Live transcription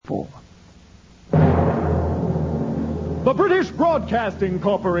for. The British Broadcasting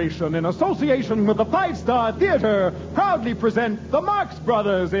Corporation, in association with the Five Star Theater, proudly present the Marx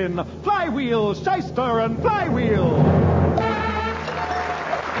Brothers in Flywheel, Shyster, and Flywheel.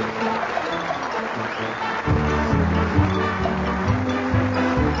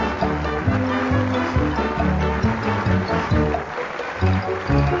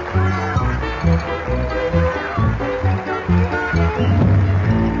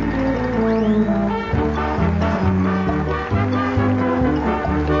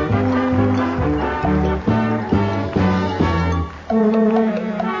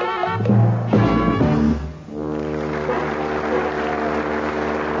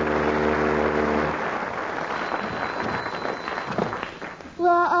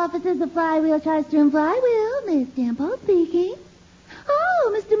 Officers of Flywheel, Shyster, and Flywheel. Miss Dimple speaking.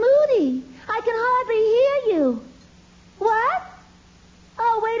 Oh, Mr. Moody, I can hardly hear you. What?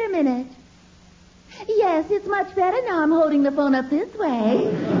 Oh, wait a minute. Yes, it's much better now I'm holding the phone up this way.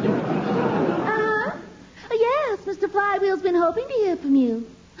 Yes, Mr. Flywheel's been hoping to hear from you.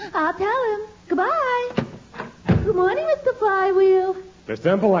 I'll tell him. Goodbye. Good morning, Mr. Flywheel. Miss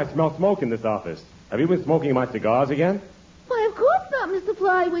Dimple, I smell smoke in this office. Have you been smoking my cigars again? Why, of course not, Mr.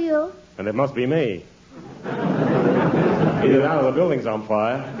 Flywheel. And it must be me. Either that or the building's on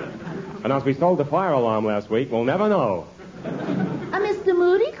fire. And as we sold the fire alarm last week, we'll never know. Mr.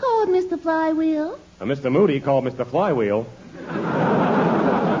 Moody called Mr. Flywheel. Mr. Moody called Mr. Flywheel.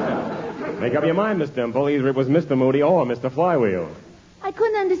 Make up your mind, Miss Dimple. Either it was Mr. Moody or Mr. Flywheel. I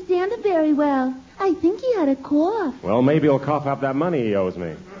couldn't understand it very well. I think he had a cough. Well, maybe he'll cough up that money he owes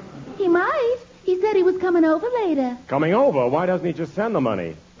me. He might. He said he was coming over later. Coming over? Why doesn't he just send the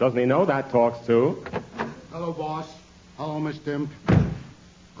money? Doesn't he know that talks too? Hello, boss. Hello, Miss Dimp.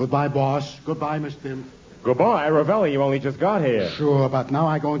 Goodbye, boss. Goodbye, Miss Dimp. Goodbye, Ravelli. You only just got here. Sure, but now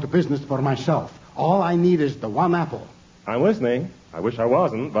I go into business for myself. All I need is the one apple. I'm listening. I wish I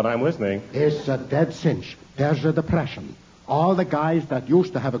wasn't, but I'm listening. It's a dead cinch. There's a depression. All the guys that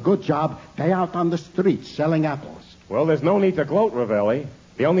used to have a good job, they out on the streets selling apples. Well, there's no need to gloat, Ravelli.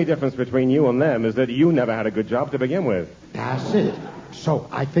 The only difference between you and them is that you never had a good job to begin with. That's it. So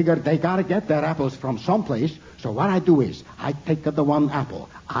I figured they got to get their apples from someplace. So what I do is I take the one apple.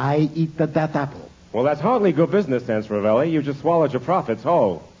 I eat that apple. Well, that's hardly good business sense, Ravelli. You just swallowed your profits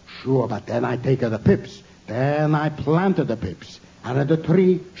whole. Sure, but then I take the pips. Then I planted the pips. And the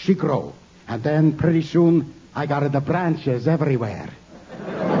tree, she grow. And then pretty soon I got the branches everywhere.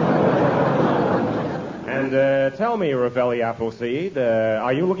 And tell me, Ravelli Appleseed,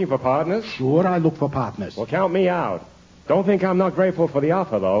 are you looking for partners? Sure, I look for partners. Well, count me out. Don't think I'm not grateful for the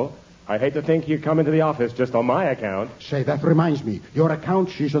offer, though. I hate to think you come into the office just on my account. Say, that reminds me. Your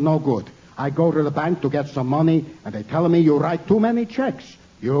account, she's no good. I go to the bank to get some money, and they tell me you write too many checks.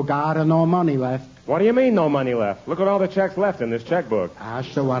 You got no money left. What do you mean, no money left? Look at all the checks left in this checkbook.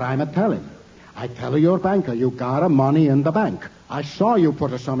 That's what I'm telling. I tell your banker you got money in the bank. I saw you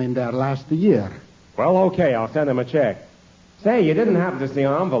put some in there last year. Well, okay, I'll send him a check. Say, you didn't happen to see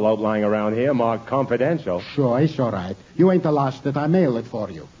an envelope lying around here marked confidential. Sure, it's all right. You ain't lost it. I mailed it for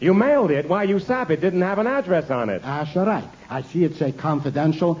you. You mailed it? Why, you sap, it didn't have an address on it. That's all right. I see it say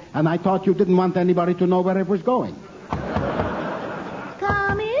confidential, and I thought you didn't want anybody to know where it was going.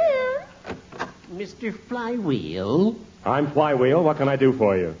 Come in. Mr. Flywheel. I'm Flywheel. What can I do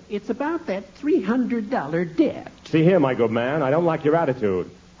for you? It's about that $300 debt. See here, my good man, I don't like your attitude.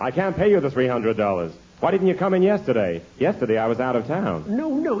 I can't pay you the $300. Why didn't you come in yesterday? Yesterday I was out of town.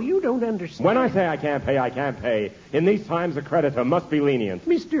 No, you don't understand. When I say I can't pay, I can't pay. In these times, a creditor must be lenient.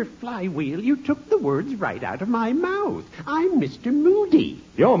 Mr. Flywheel, you took the words right out of my mouth. I'm Mr. Moody.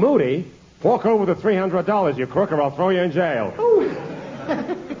 You're Moody? Fork over the $300, you crook, or I'll throw you in jail. Oh,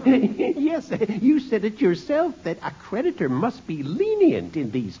 yes, you said it yourself that a creditor must be lenient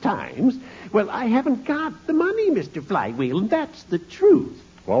in these times. Well, I haven't got the money, Mr. Flywheel, and that's the truth.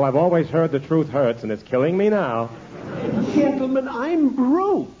 Well, I've always heard the truth hurts, and it's killing me now. Gentlemen, I'm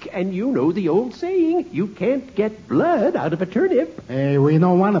broke, and you know the old saying, you can't get blood out of a turnip. Hey, we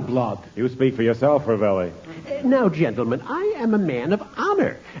don't want blood. You speak for yourself, Ravelli. Now, gentlemen, I am a man of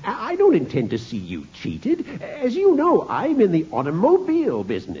honor. I don't intend to see you cheated. As you know, I'm in the automobile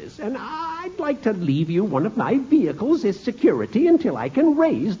business, and I'd like to leave you one of my vehicles as security until I can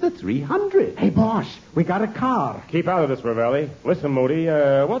raise the $300. Hey, boss, we got a car. Keep out of this, Ravelli. Listen, Moody,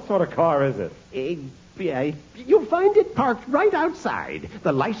 what sort of car is it? You'll find it parked right outside.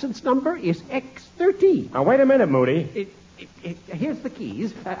 The license number is X13. Now, wait a minute, Moody. Here's the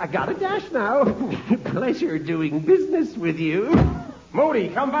keys. I got a dash now. Pleasure doing business with you. Moody,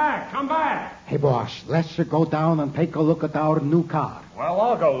 come back. Hey, boss, let's go down and take a look at our new car. Well,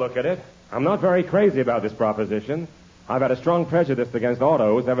 I'll go look at it. I'm not very crazy about this proposition. I've had a strong prejudice against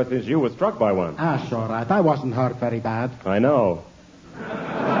autos ever since you were struck by one. That's all right. I wasn't hurt very bad. I know.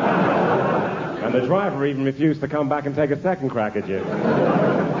 And the driver even refused to come back and take a second crack at you.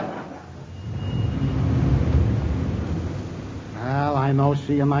 Well, I know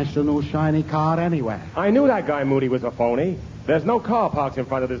see a nice new shiny car anywhere. I knew that guy Moody was a phony. There's no car parked in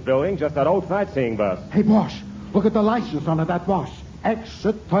front of this building, just that old sightseeing bus. Hey, boss, look at the license on that bus.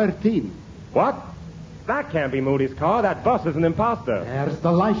 Exit 13. What? That can't be Moody's car. That bus is an imposter. There's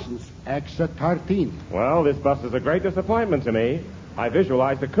the license. Exit 13. Well, this bus is a great disappointment to me. I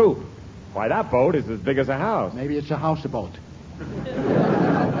visualized a coupe. Why, that boat is as big as a house. Maybe it's a houseboat.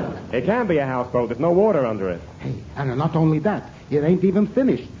 It can be a houseboat. There's no water under it. Hey, and not only that, it ain't even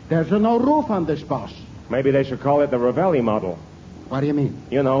finished. There's no roof on this bus. Maybe they should call it the Ravelli model. What do you mean?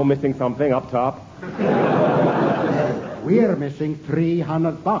 You know, missing something up top. We're missing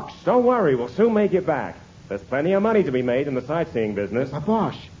 $300. Don't worry, we'll soon make it back. There's plenty of money to be made in the sightseeing business. But,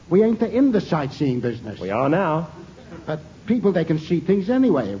 boss, we ain't in the sightseeing business. We are now. But people, they can see things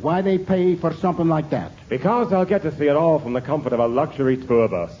anyway. Why they pay for something like that? Because they'll get to see it all from the comfort of a luxury tour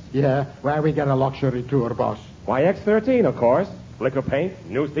bus. Yeah, where we get a luxury tour, boss? Why, X13, of course. Liquor paint,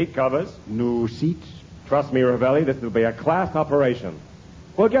 new seat covers. New seats? Trust me, Ravelli, this will be a class operation.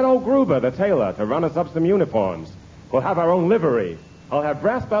 We'll get old Gruber, the tailor, to run us up some uniforms. We'll have our own livery. I'll have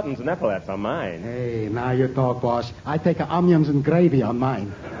brass buttons and epaulets on mine. Hey, now you talk, boss. I take onions and gravy on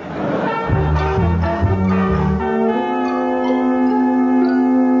mine.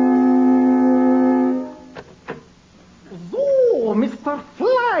 So, Mr.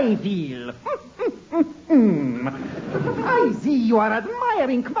 Flywheel. I see you are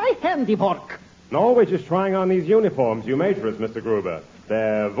admiring my handiwork. No, we're just trying on these uniforms you made for us, Mr. Gruber.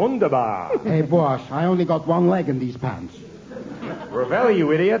 They're wunderbar. Hey, boss, I only got one leg in these pants. Ravelli,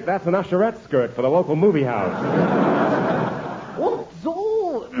 you idiot. That's an usherette skirt for the local movie house. And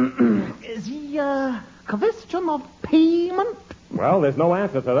so, the question of payment? Well, there's no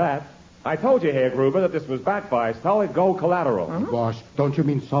answer to that. I told you here, Gruber, that this was backed by solid gold collateral. Boss, don't you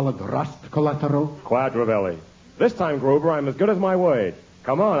mean solid rust collateral? Quad Ravelli. This time, Gruber, I'm as good as my word.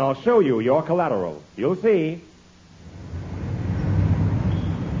 Come on, I'll show you your collateral. You'll see.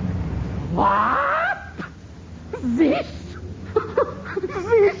 What? This?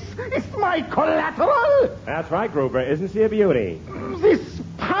 This is my collateral? That's right, Gruber. Isn't she a beauty? This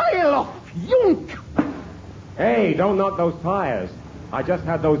pile of junk. Hey, don't knock those tires. I just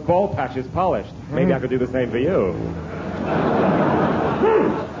had those ball patches polished. Maybe I could do the same for you.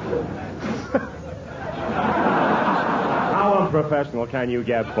 How unprofessional can you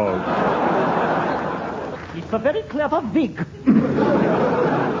get, folks? It's a very clever wig.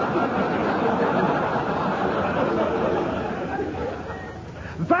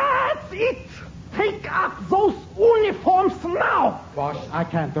 That's it! Take off those uniforms now! Boss, I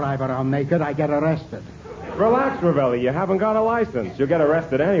can't drive around naked. I get arrested. Relax, Ravelli. You haven't got a license. You'll get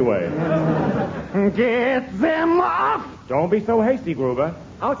arrested anyway. Get them off! Don't be so hasty, Gruber.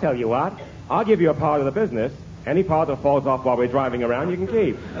 I'll tell you what. I'll give you a part of the business. Any part that falls off while we're driving around, you can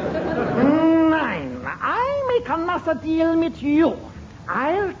keep. Nine. I make another deal with you.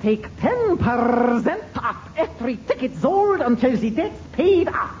 I'll take 10% off every ticket sold until the debt's paid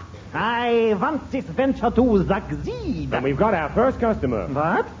up. I want this venture to succeed. And we've got our first customer.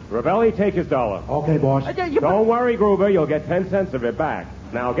 What? Ravelli, take his dollar. Okay, boss. Don't worry, Gruber. You'll get 10 cents of it back.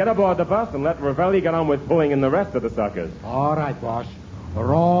 Now get aboard the bus and let Ravelli get on with pulling in the rest of the suckers. All right, boss.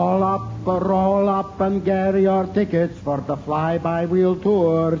 Roll up, and get your tickets for the fly-by-wheel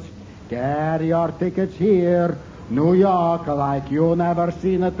tours. Get your tickets here. New York, like you never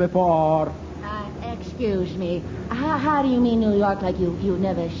seen it before. Excuse me. How do you mean New York like you've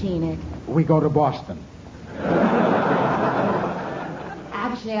never seen it? We go to Boston.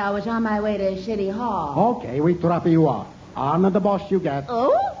 Actually, I was on my way to City Hall. Okay, we drop you off. On the bus you get.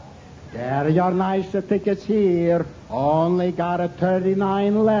 Oh? There are your nice tickets here. Only got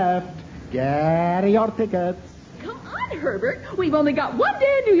 39 left. Get your tickets. Come on, Herbert. We've only got one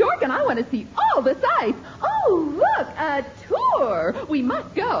day in New York, and I want to see all the sights. Oh, look, a tour. We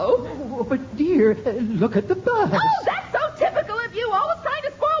must go. Oh, but dear, look at the bus. Oh, that's so typical of you, always trying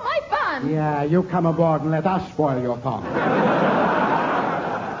to spoil my fun. Yeah, you come aboard and let us spoil your fun.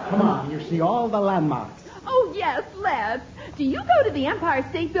 Come on, you see all the landmarks. Oh, yes, let's. Do you go to the Empire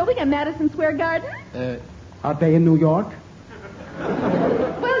State Building and Madison Square Garden? Are they in New York?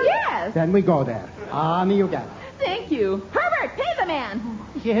 Well, yes. Then we go there. On you get. Thank you. Herbert, pay the man.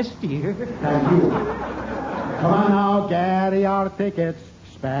 Yes, dear. Thank you. Come on now, get your tickets.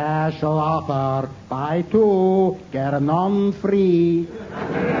 Special offer. Buy two, get none free.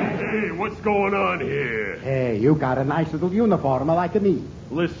 Hey, what's going on here? Hey, you got a nice little uniform like me.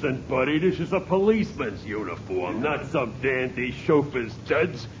 Listen, buddy, this is a policeman's uniform, not some dandy chauffeur's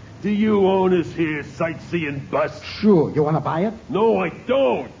duds. Do you own this here sightseeing bus? Sure. You want to buy it? No, I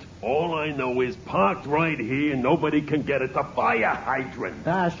don't. All I know is parked right here, nobody can get at the fire hydrant.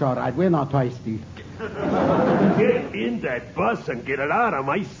 That's all right. We're not thirsty. Get in that bus and get it out of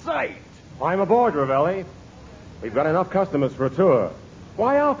my sight. Climb aboard, Ravelli. We've got enough customers for a tour.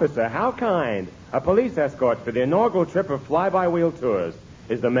 Why, officer, how kind. A police escort for the inaugural trip of Fly-by-Wheel Tours.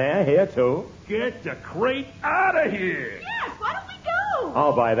 Is the mayor here, too? Get the crate out of here. Yes, why don't we go?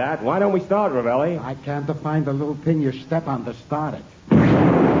 I'll buy that. Why don't we start, Ravelli? I can't find the little thing you step on to start it.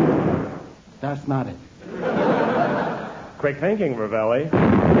 That's not it. Quick thinking, Ravelli.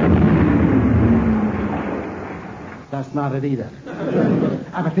 That's not it either.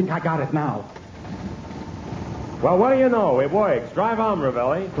 I think I got it now. Well, what do you know? It works. Drive on,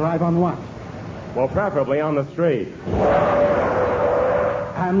 Ravelli. Drive on what? Well, preferably on the street.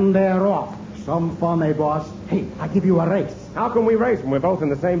 And they're off. Some fun, eh, boss? Hey, I give you a race. How can we race when we're both in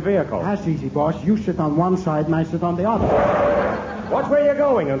the same vehicle? That's easy, boss. You sit on one side and I sit on the other. Watch where you're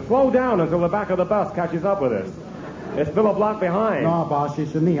going and slow down until the back of the bus catches up with us. It's still a block behind. No, boss,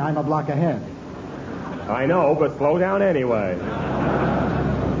 it's me. I'm a block ahead. I know, but slow down anyway.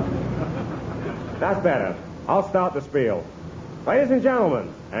 That's better. I'll start the spiel. Ladies and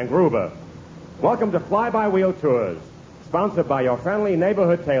gentlemen, and Gruber, welcome to Fly-by-Wheel Tours, sponsored by your friendly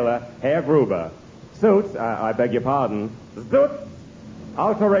neighborhood tailor, Herr Gruber. Suits, I beg your pardon, suits,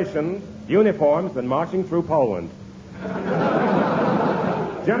 alterations, uniforms, and marching through Poland.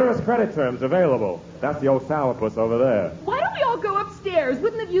 Generous credit terms available. That's the old sourpuss over there. Why don't we all go upstairs?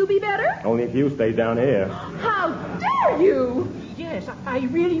 Wouldn't the view be better? Only if you stay down here. How dare you? Yes, I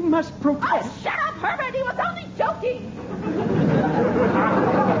really must protest. Oh, shut up, Herbert. He was only joking.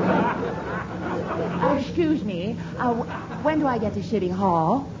 Excuse me. When do I get to City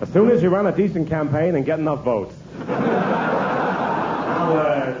Hall? As soon as you run a decent campaign and get enough votes.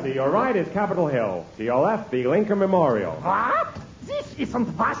 Now, to your right is Capitol Hill. To your left, the Lincoln Memorial. What? This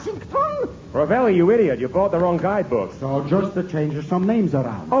isn't Washington? Ravelli, you idiot. You bought the wrong guidebook. So just to change some names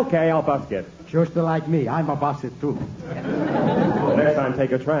around. Okay, I'll busk it. Just like me. I'm a boss it too. Next time,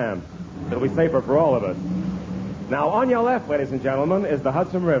 take a tram. It'll be safer for all of us. Now, on your left, ladies and gentlemen, is the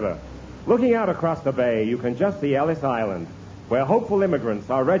Hudson River. Looking out across the bay, you can just see Ellis Island, where hopeful immigrants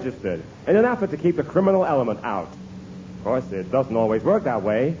are registered in an effort to keep the criminal element out. Of course, it doesn't always work that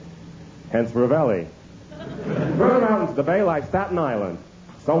way. Hence Ravelli. Further out into the bay lies Staten Island,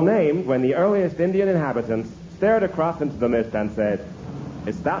 so named when the earliest Indian inhabitants stared across into the mist and said,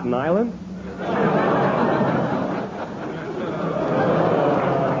 "Is Staten Island?"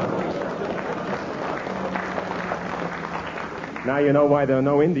 Now you know why there are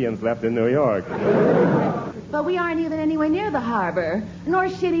no Indians left in New York. But we aren't even anywhere near the harbor, nor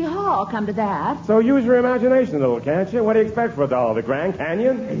City Hall, come to that. So use your imagination a little, can't you? What do you expect for $1? The Grand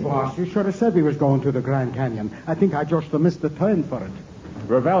Canyon? Hey, boss, you should have said we was going to the Grand Canyon. I think I just missed the turn for it.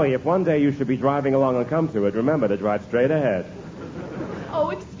 Ravelli, if one day you should be driving along and come to it, remember to drive straight ahead. Oh,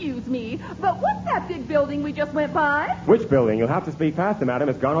 excuse me, but what's that big building we just went by? Which building? You'll have to speak faster, madam.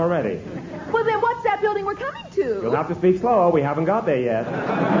 It's gone already. Well, then what's that building we're coming to? You'll have to speak slower. We haven't got there yet.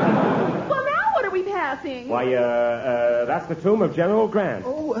 Well, now what are we passing? Why, that's the tomb of General Grant.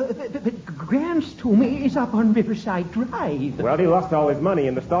 Oh, the Grant's tomb is up on Riverside Drive. Well, he lost all his money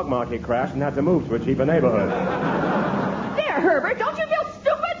in the stock market crash and had to move to a cheaper neighborhood. There, Herbert, don't you feel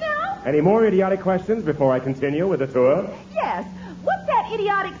stupid now? Any more idiotic questions before I continue with the tour? Yes. What's that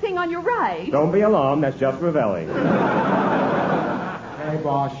idiotic thing on your right? Don't be alarmed. That's just Ravelli. Hey,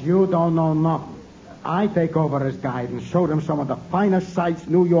 boss, you don't know nothing. I take over as guide and show them some of the finest sights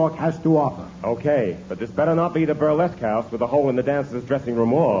New York has to offer. Okay, but this better not be the burlesque house with a hole in the dancer's dressing room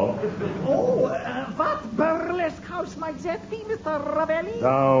wall. Oh, what burlesque house might that be, Mr. Ravelli?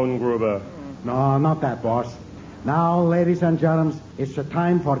 Down, Gruber. No, not that, boss. Now, ladies and gentlemen, it's the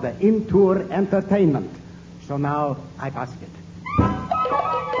time for the in-tour entertainment. So now, I ask it.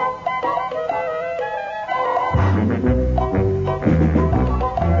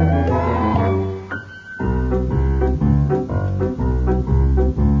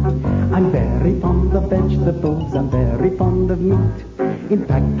 I'm very fond of vegetables, I'm very fond of meat. In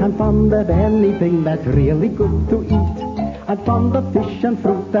fact, I'm fond of anything that's really good to eat. I'm fond of fish and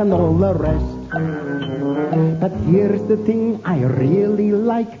fruit and all the rest. But here's the thing I really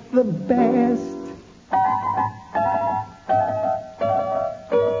like the best.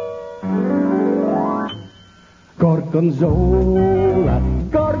 Gorgonzola,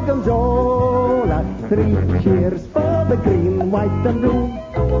 Gorgonzola. 3 cheers for the green, white, and blue.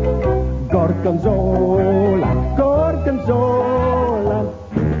 Gorgonzola, Gorgonzola.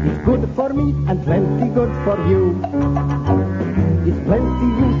 It's good for me and plenty good for you. It's plenty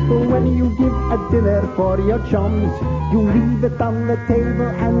useful when you give a dinner for your chums. You leave it on the table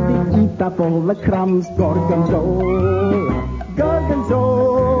and they eat up all the crumbs. Gorgonzola,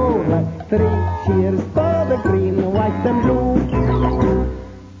 Gorgonzola. 3 cheers for the green, white, and blue.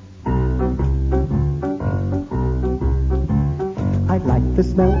 I like the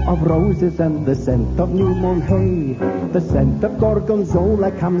smell of roses and the scent of new mown hay. The scent of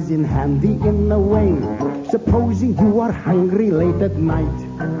Gorgonzola comes in handy in a way. Supposing you are hungry late at night,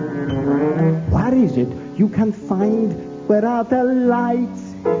 what is it you can find without a light?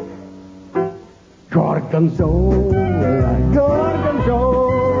 Gorgonzola,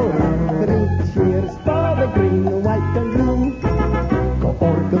 Gorgonzola. 3 cheers for the green, white, and blue.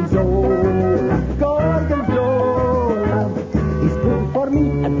 Gorgonzola, Gorgonzola. It's good for me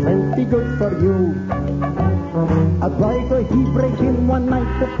and plenty good for you. A burglar he break in one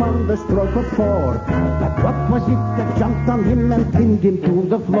night upon the stroke of 4. But what was it that jumped on him and pinned him to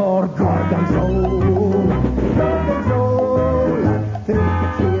the floor? Gorgonzola, Gorgonzola. 3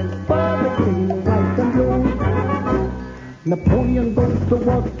 cheers for the green, white, and blue. Napoleon goes to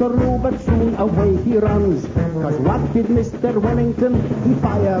Waterloo, but soon away he runs. 'Cause what did Mr. Wellington? He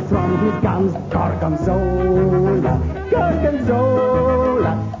fire from his guns. Gorgonzola,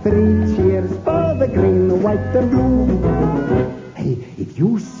 Gorgonzola. 3 cheers for the green, white, and blue. Hey, if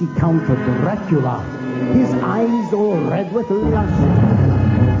you see Count Dracula, his eyes all red with lust,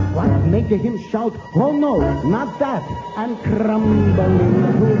 what make him shout, oh no, not that, and crumble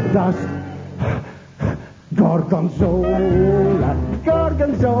into dust? Gorgonzola,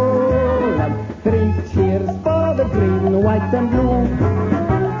 Gorgonzola. 3 cheers for the green, white, and blue.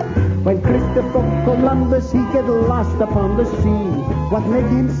 When Christopher Columbus he get lost upon the sea, what made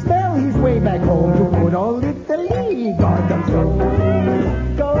him spell his way back home to good old Italy? Gorgonzola,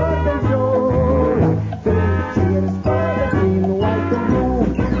 Gorgonzola. 3 cheers for the green, white, and blue.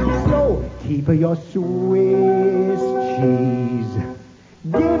 So keep your Swiss cheese.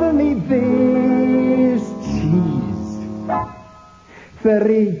 Give me this cheese.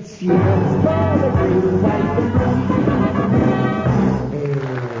 3 cheers for the green, white, and blue.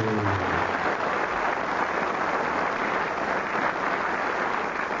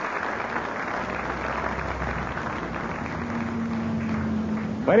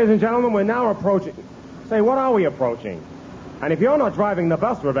 Ladies and gentlemen, we're now approaching... Say, what are we approaching? And if you're not driving the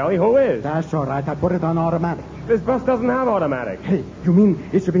bus, Ravelli, who is? That's all right. I put it on automatic. This bus doesn't have automatic. Hey, you mean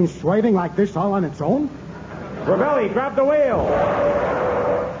it's been swerving like this all on its own? Ravelli, grab the wheel.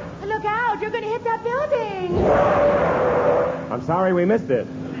 Look out, you're going to hit that building. I'm sorry we missed it.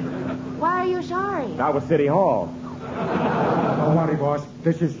 Why are you sorry? That was City Hall. Don't worry, boss.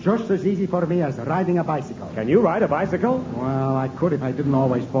 This is just as easy for me as riding a bicycle. Can you ride a bicycle? Well, I could if I didn't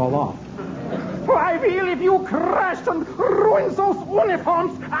always fall off. Flywheel, if you crash and ruin those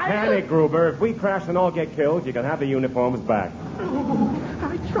uniforms, Panic, Gruber. If we crash and all get killed, you can have the uniforms back.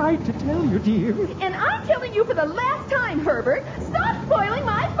 I tried to tell you, dear. And I'm telling you for the last time, Herbert, stop spoiling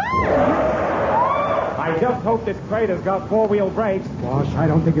my fun. I just hope this crate has got 4-wheel brakes. Boss, I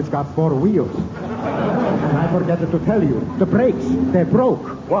don't think it's got 4 wheels. And I forgot to tell you, the brakes, they broke.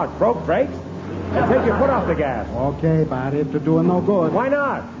 What, broke brakes? Then take your foot off the gas. Okay, but it's doing no good. Why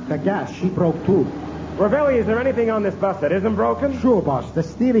not? The gas, she broke too. Ravelli, is there anything on this bus that isn't broken? Sure, boss, the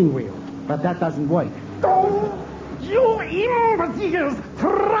steering wheel. But that doesn't work. Oh, you imbeciles!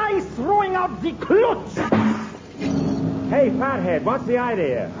 Try throwing out the clutch! Hey, fathead, what's the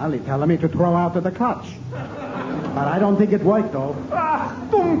idea? Well, he telling me to throw out the clutch. But I don't think it worked, though.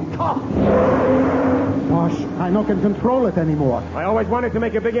 Dummkopf! Boss, I no can control it anymore. I always wanted to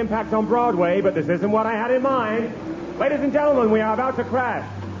make a big impact on Broadway, but this isn't what I had in mind. Ladies and gentlemen, we are about to crash.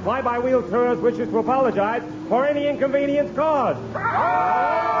 Fly-by-Wheel Tours wishes to apologize for any inconvenience caused.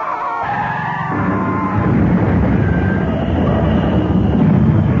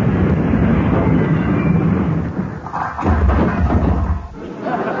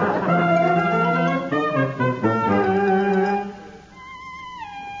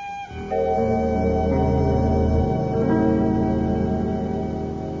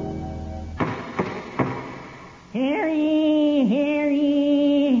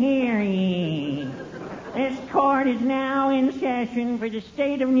 For the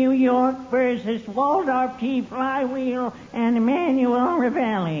state of New York versus Waldorf T. Flywheel and Emmanuel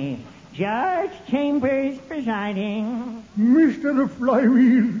Ravelli. Judge Chambers presiding. Mr.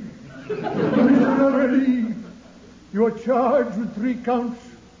 Flywheel, Mr. Ravelli, you are charged with 3 counts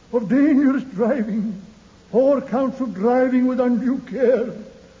of dangerous driving, 4 counts of driving with undue care,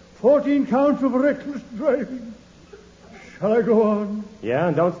 14 counts of reckless driving. Shall I go on? Yeah,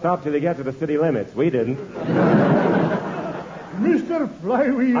 and don't stop till you get to the city limits. We didn't. Mr.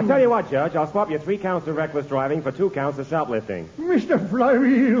 Flywheel. I'll tell you what, Judge. I'll swap you 3 counts of reckless driving for 2 counts of shoplifting. Mr.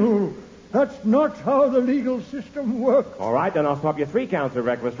 Flywheel, that's not how the legal system works. All right, then I'll swap you 3 counts of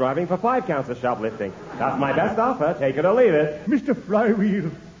reckless driving for 5 counts of shoplifting. That's my best offer. Take it or leave it. Mr.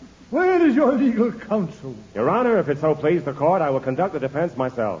 Flywheel, where is your legal counsel? Your Honor, if it so please the court, I will conduct the defense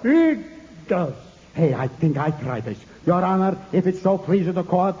myself. It does. Hey, I think I try this. Your Honor, if it so pleases the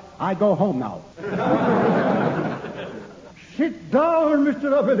court, I go home now. Sit down,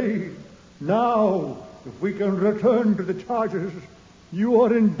 Mr. Uppity. Now, if we can return to the charges, you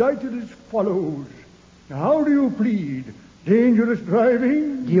are indicted as follows. How do you plead? Dangerous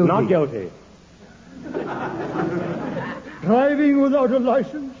driving? Guilty. Not guilty. Driving without a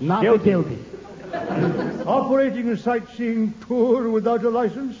license? Not Guilty. Operating a sightseeing tour without a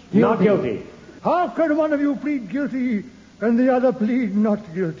license? Not guilty. How can one of you plead guilty and the other plead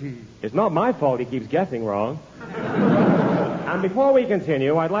not guilty? It's not my fault he keeps guessing wrong. And before we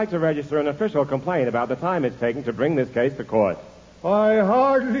continue, I'd like to register an official complaint about the time it's taken to bring this case to court. I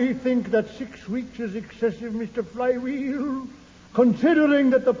hardly think that 6 weeks is excessive, Mr. Flywheel,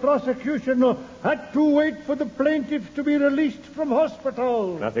 considering that the prosecution had to wait for the plaintiff to be released from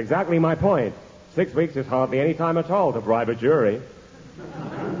hospital. That's exactly my point. 6 weeks is hardly any time at all to bribe a jury.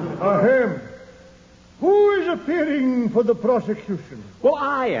 Ahem. Who is appearing for the prosecution? Well,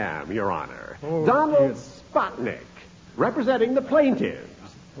 I am, Your Honor. Donald Spotnick, representing the plaintiffs.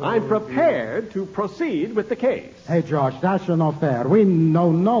 I'm prepared to proceed with the case. Hey, George, that's not fair. We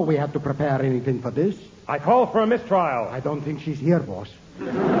no, we have to prepare anything for this. I call for a mistrial. I don't think she's here, boss.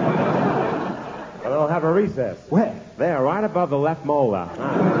 Well, I'll have a recess. Where? There, right above the left molar.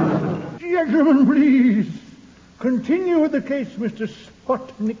 Gentlemen, please. Continue with the case, Mr.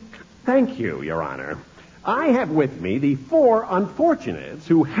 Spotnick. Thank you, Your Honor. I have with me the 4 unfortunates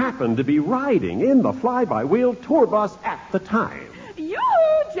who happened to be riding in the fly-by-wheel tour bus at the time.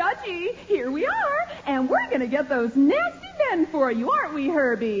 Yoo-hoo, Judgy, here we are, and we're going to get those nasty men for you, aren't we,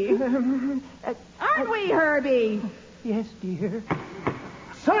 Herbie? Aren't we, Herbie? Yes, dear.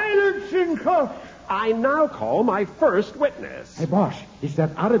 Silence in court. I now call my first witness. Hey, boss, it's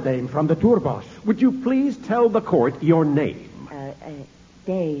that other dame from the tour bus. Would you please tell the court your name?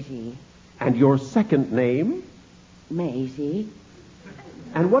 Daisy. And your second name? Maisie.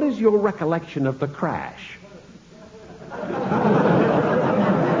 And what is your recollection of the crash?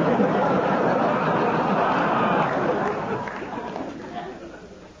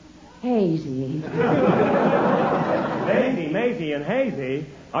 Hazy. Daisy, Maisie, and Hazy.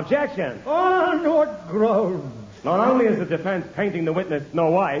 Objection. On what grounds? Not only is the defense painting the witness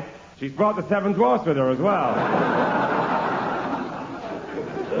Snow White, she's brought the 7 dwarfs with her as well.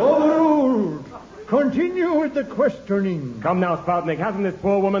 Overruled. Continue with the questioning. Come now, Spoutnik. Hasn't this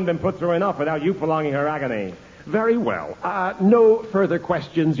poor woman been put through enough without you prolonging her agony? Very well. No further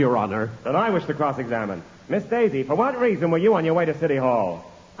questions, Your Honor. Then I wish to cross-examine. Miss Daisy, for what reason were you on your way to City Hall?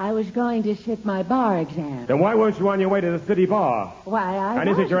 I was going to sit my bar exam. Then why weren't you on your way to the city bar? Why, And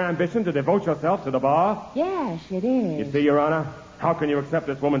is it your ambition to devote yourself to the bar? Yes, it is. You see, Your Honor, how can you accept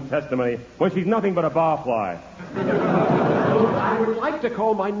this woman's testimony when she's nothing but a barfly? I would like to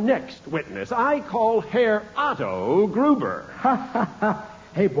call my next witness. I call Herr Otto Gruber.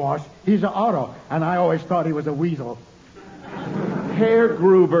 Hey, boss, he's an Otto, and I always thought he was a weasel. Herr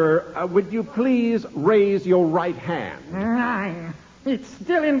Gruber, would you please raise your right hand? 9. It's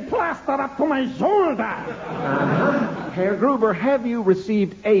still in plaster up to my shoulder. Herr Gruber, have you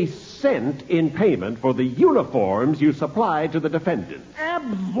received a cent in payment for the uniforms you supplied to the defendants?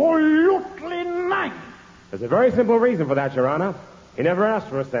 Absolutely not. There's a very simple reason for that, Your Honor. He never asked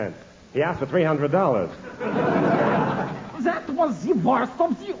for a cent. He asked for $300. That was the worst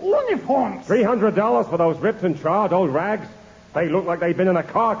of the uniforms. $300 for those ripped and charred old rags? They look like they've been in a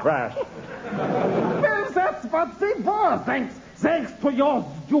car crash. Well, that's what they were, thanks to your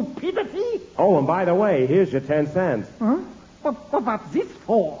stupidity. Oh, and by the way, here's your 10 cents. Huh? What's this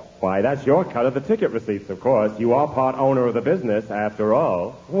for? Why, that's your cut of the ticket receipts, of course. You are part owner of the business, after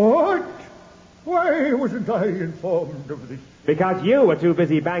all. What? Why wasn't I informed of this? Because you were too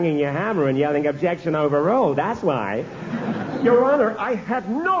busy banging your hammer and yelling objection overruled, that's why. Your Honor, I had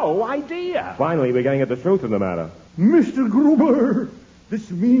no idea. Finally, we're getting at the truth of the matter. Mr. Gruber,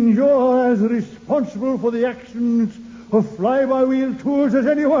 this means you're as responsible for the actions of fly-by-wheel tours as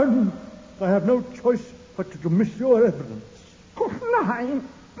anyone. I have no choice but to dismiss your evidence. 9.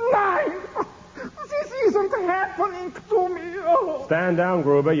 This isn't happening to me. Oh. Stand down,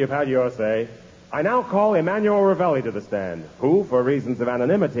 Gruber. You've had your say. I now call Emmanuel Ravelli to the stand, who, for reasons of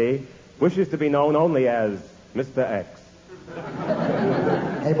anonymity, wishes to be known only as Mr. X.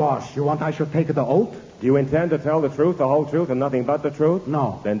 Hey, boss, you want I should take the oath? Do you intend to tell the truth, the whole truth, and nothing but the truth?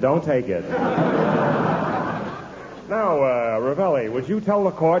 No. Then don't take it. Now, Ravelli, would you tell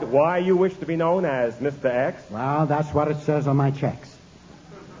the court why you wish to be known as Mr. X? Well, that's what it says on my checks.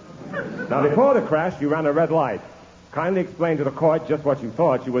 Now, before the crash, you ran a red light. Kindly explain to the court just what you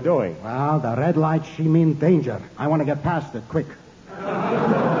thought you were doing. Well, the red light, she means danger. I want to get past it, quick.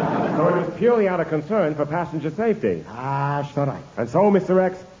 So it was purely out of concern for passenger safety. That's all right. And so, Mr.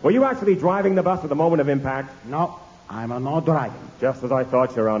 X, were you actually driving the bus at the moment of impact? No, I'm not driving. Just as I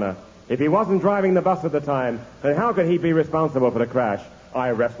thought, Your Honor. If he wasn't driving the bus at the time, then how could he be responsible for the crash?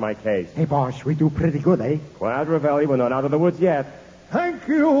 I rest my case. Hey, boss, we do pretty good, eh? Glad, Ravelli, we're not out of the woods yet. Thank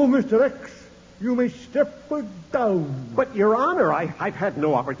you, Mr. X. You may step down. But, Your Honor, I've had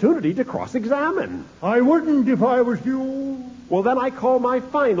no opportunity to cross-examine. I wouldn't if I was you. Well, then I call my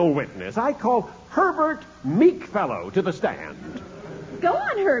final witness. I call Herbert Meekfellow to the stand. Go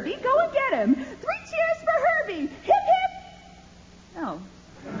on, Herbie. Go and get him. 3 cheers for Herbie. Hip, hip. Oh.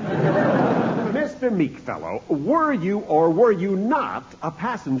 Mr. Meekfellow, were you or were you not a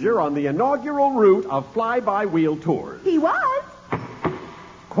passenger on the inaugural route of fly-by-wheel tours? He was.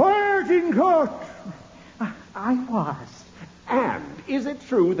 Quiet in court. I was. And is it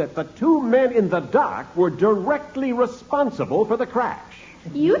true that the 2 men in the dock were directly responsible for the crash?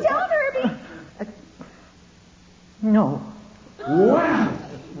 You tell Herbie. No.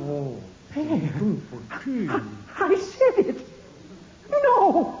 Well, I said it.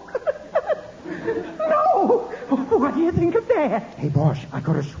 No. No. What do you think of that? Hey, boss, I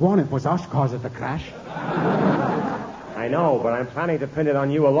could have sworn it was us caused the crash. I know, but I'm planning to pin it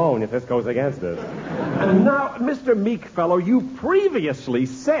on you alone if this goes against us. now, Mr. Meekfellow, you previously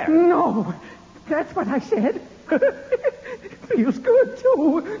said... No. That's what I said. Feels good,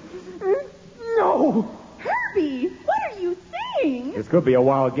 too. No. Herbie, what are you saying? This could be a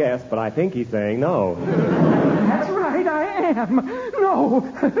wild guess, but I think he's saying no. That's right, I am. No.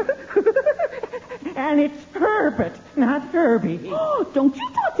 And it's Herbert, not Herbie. Oh, don't you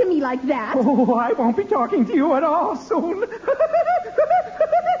talk to me like that. Oh, I won't be talking to you at all soon. I'm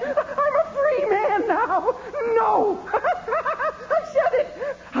a free man now. No. I said it.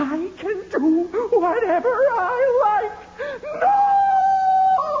 I can do whatever I like. No!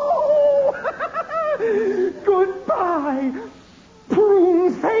 Goodbye,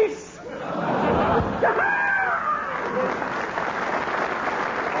 prune face.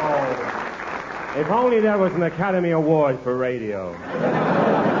 If only there was an Academy Award for radio.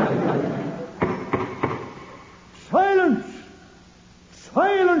 Silence!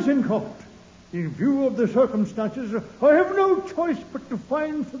 Silence in court. In view of the circumstances, I have no choice but to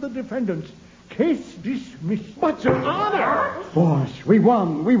find for the defendants. Case dismissed. But, Your Honor! Boss, we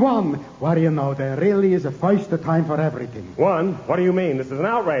won. What do you know? There really is a first time for everything. One? What do you mean? This is an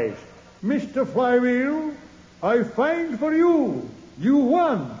outrage. Mr. Flywheel, I find for you. You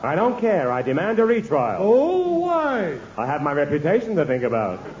won. I don't care. I demand a retrial. Oh, why? I have my reputation to think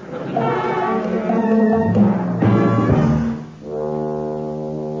about.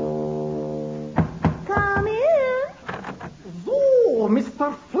 Come in. Oh,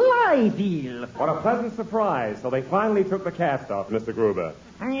 Mr. Flywheel. What a pleasant surprise. So they finally took the cast off, Mr. Gruber.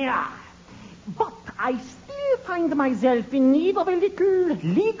 Yeah. But I still find myself in need of a little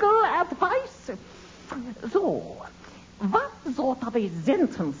legal advice. So, what sort of a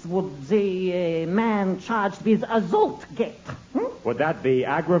sentence would the man charged with assault get? Would that be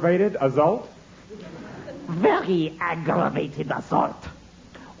aggravated assault? Very aggravated assault.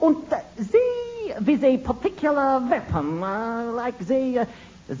 Und they with a particular weapon, like the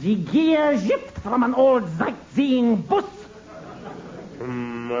gear shipped from an old sightseeing bus.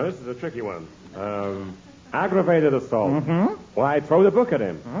 This is a tricky one. Aggravated assault. Mm-hmm. Why, throw the book at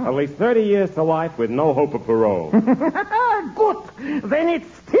him. At least 30 years to life with no hope of parole. Good. Then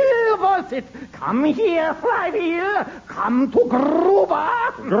it's still worth it. Come here, Flywheel. Come to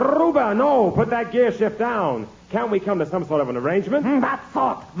Gruber. Gruber, no. Put that gear shift down. Can't we come to some sort of an arrangement? What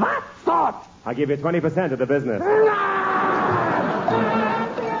sort? I'll give you 20% of the business.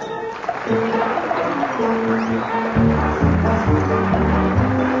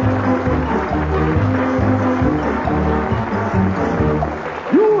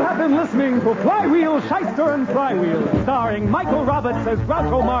 You have been listening listening to Flywheel, Shyster and Flywheel, starring Michael Roberts as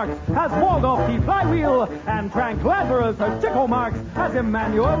Groucho Marx as Waldorf T. Flywheel and Frank Lazarus as Chico Marx as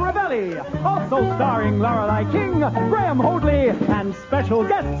Emmanuel Ravelli. Also starring Lorelei King, Graham Hoadley, and special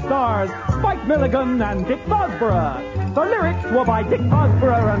guest stars Spike Milligan and Dick Fosborough. The lyrics were by Dick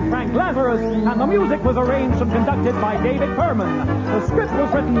Fosborough and Frank Lazarus, and the music was arranged and conducted by David Furman. The script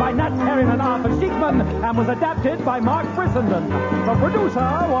was written by Nat Herring and Arthur Sheikman and was adapted by Mark Brissenden. The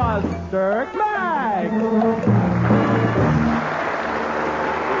producer was Dirk Magg.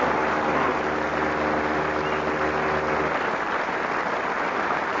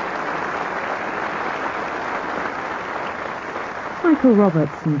 Michael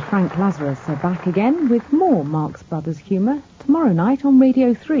Roberts and Frank Lazarus are back again with more Marx Brothers humour tomorrow night on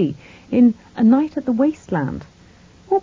Radio 3 in A Night at the Wasteland.